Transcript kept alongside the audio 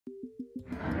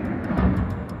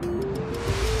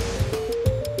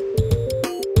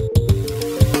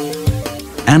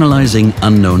Analyzing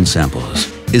unknown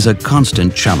samples is a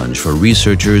constant challenge for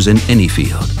researchers in any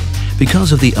field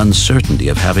because of the uncertainty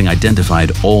of having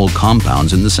identified all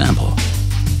compounds in the sample.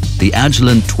 The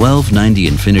Agilent 1290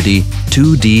 Infinity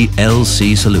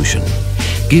 2D-LC solution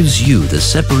gives you the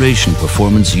separation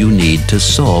performance you need to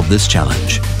solve this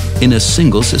challenge in a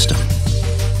single system.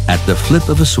 At the flip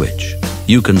of a switch,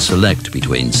 you can select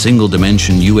between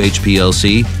single-dimension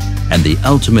UHPLC and the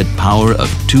ultimate power of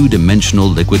two-dimensional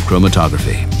liquid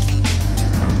chromatography.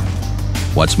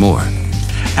 What's more,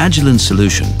 Agilent's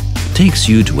solution takes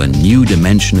you to a new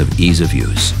dimension of ease of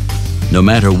use. No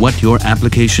matter what your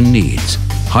application needs,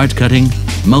 hard cutting,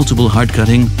 multiple hard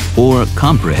cutting, or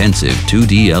comprehensive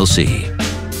 2D-LC.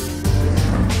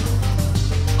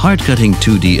 Hard cutting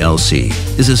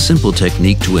 2D-LC is a simple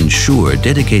technique to ensure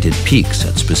dedicated peaks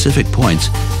at specific points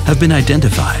have been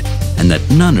identified and that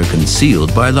none are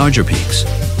concealed by larger peaks.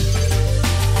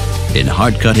 In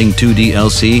hard cutting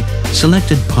 2D-LC,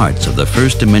 selected parts of the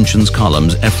first dimension's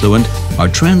column's effluent are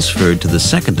transferred to the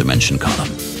second dimension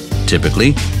column.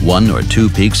 Typically, 1 or 2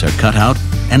 peaks are cut out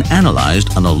and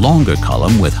analyzed on a longer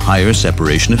column with higher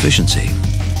separation efficiency.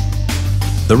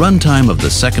 The runtime of the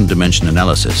second dimension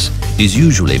analysis is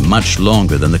usually much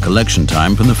longer than the collection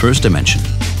time from the first dimension.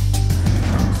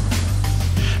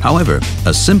 However,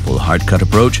 a simple hard cut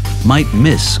approach might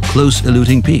miss close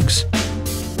eluting peaks.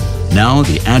 Now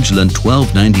the Agilent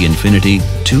 1290 Infinity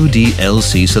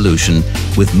 2D-LC solution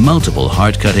with multiple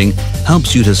hard cutting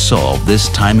helps you to solve this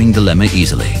timing dilemma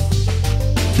easily.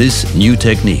 This new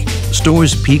technique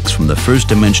stores peaks from the first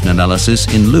dimension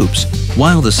analysis in loops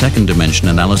while the second dimension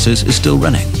analysis is still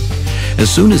running. As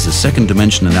soon as the second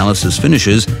dimension analysis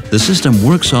finishes, the system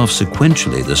works off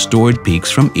sequentially the stored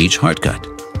peaks from each hard cut.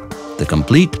 The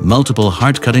complete multiple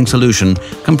hard cutting solution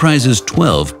comprises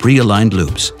 12 pre-aligned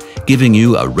loops, giving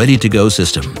you a ready-to-go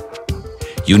system.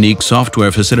 Unique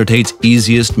software facilitates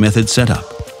easiest method setup,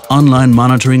 online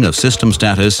monitoring of system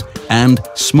status, and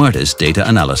smartest data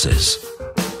analysis.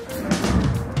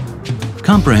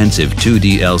 Comprehensive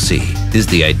 2D-LC is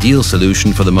the ideal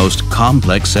solution for the most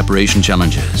complex separation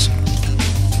challenges.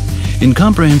 In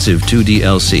comprehensive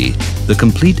 2D-LC, the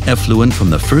complete effluent from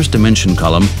the first dimension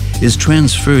column is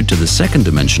transferred to the second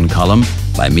dimension column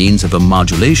by means of a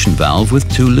modulation valve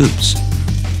with 2 loops.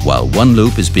 While one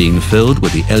loop is being filled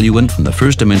with the eluent from the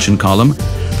first dimension column,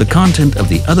 the content of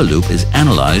the other loop is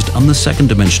analyzed on the second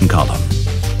dimension column.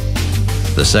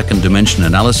 The second dimension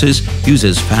analysis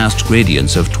uses fast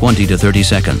gradients of 20 to 30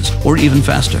 seconds, or even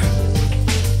faster.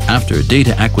 After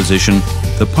data acquisition,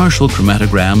 the partial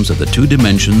chromatograms of the 2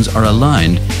 dimensions are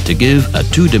aligned to give a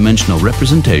 2-dimensional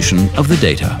representation of the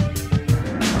data.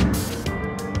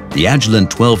 The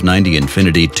Agilent 1290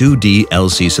 Infinity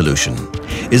 2D-LC solution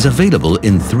is available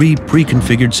in 3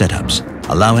 pre-configured setups,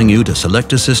 allowing you to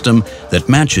select a system that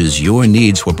matches your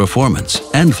needs for performance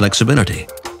and flexibility,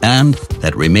 and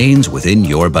that remains within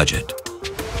your budget.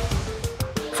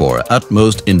 For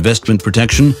utmost investment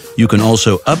protection, you can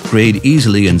also upgrade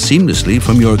easily and seamlessly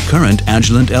from your current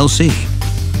Agilent LC.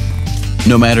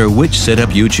 No matter which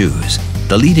setup you choose,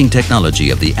 the leading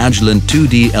technology of the Agilent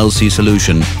 2D-LC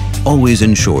solution always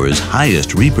ensures highest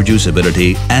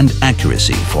reproducibility and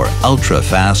accuracy for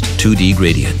ultra-fast 2D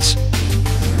gradients.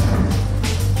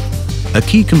 A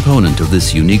key component of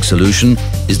this unique solution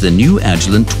is the new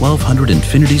Agilent 1200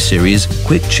 Infinity Series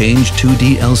Quick Change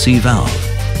 2D-LC valve.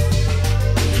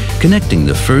 Connecting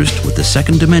the first with the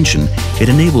second dimension, it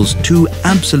enables 2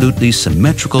 absolutely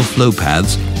symmetrical flow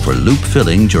paths for loop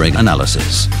filling during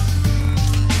analysis.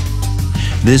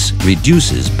 This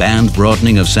reduces band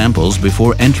broadening of samples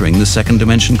before entering the second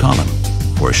dimension column,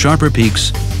 for sharper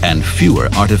peaks and fewer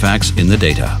artifacts in the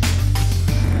data.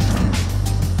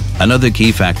 Another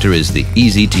key factor is the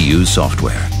easy-to-use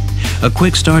software. A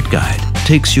quick start guide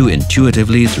takes you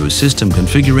intuitively through system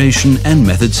configuration and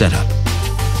method setup.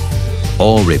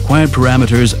 All required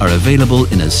parameters are available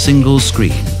in a single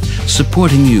screen,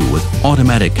 supporting you with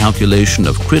automatic calculation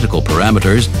of critical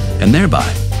parameters and thereby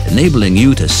enabling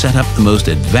you to set up the most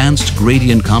advanced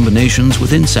gradient combinations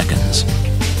within seconds.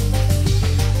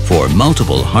 For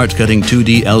multiple hard-cutting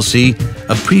 2D-LC,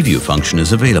 a preview function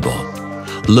is available.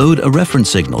 Load a reference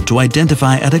signal to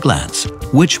identify at a glance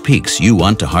which peaks you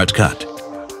want to hard cut.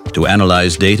 To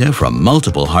analyze data from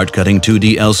multiple hard-cutting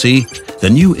 2D-LC, the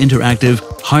new interactive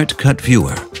Hard Cut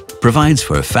Viewer provides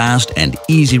for a fast and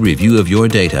easy review of your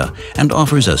data and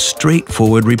offers a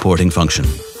straightforward reporting function.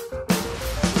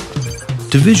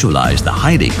 To visualize the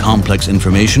highly complex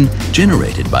information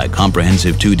generated by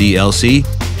comprehensive 2D-LC,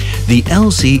 the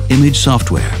LC image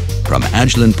software from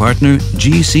Agilent partner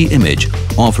GC Image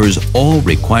offers all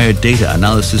required data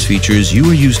analysis features you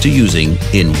are used to using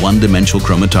in one-dimensional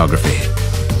chromatography.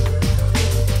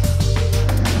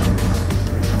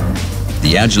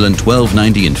 The Agilent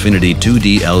 1290 Infinity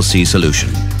 2D LC solution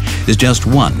is just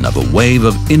one of a wave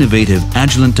of innovative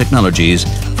Agilent technologies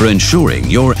for ensuring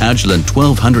your Agilent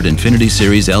 1200 Infinity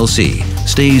Series LC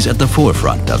stays at the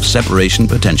forefront of separation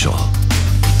potential.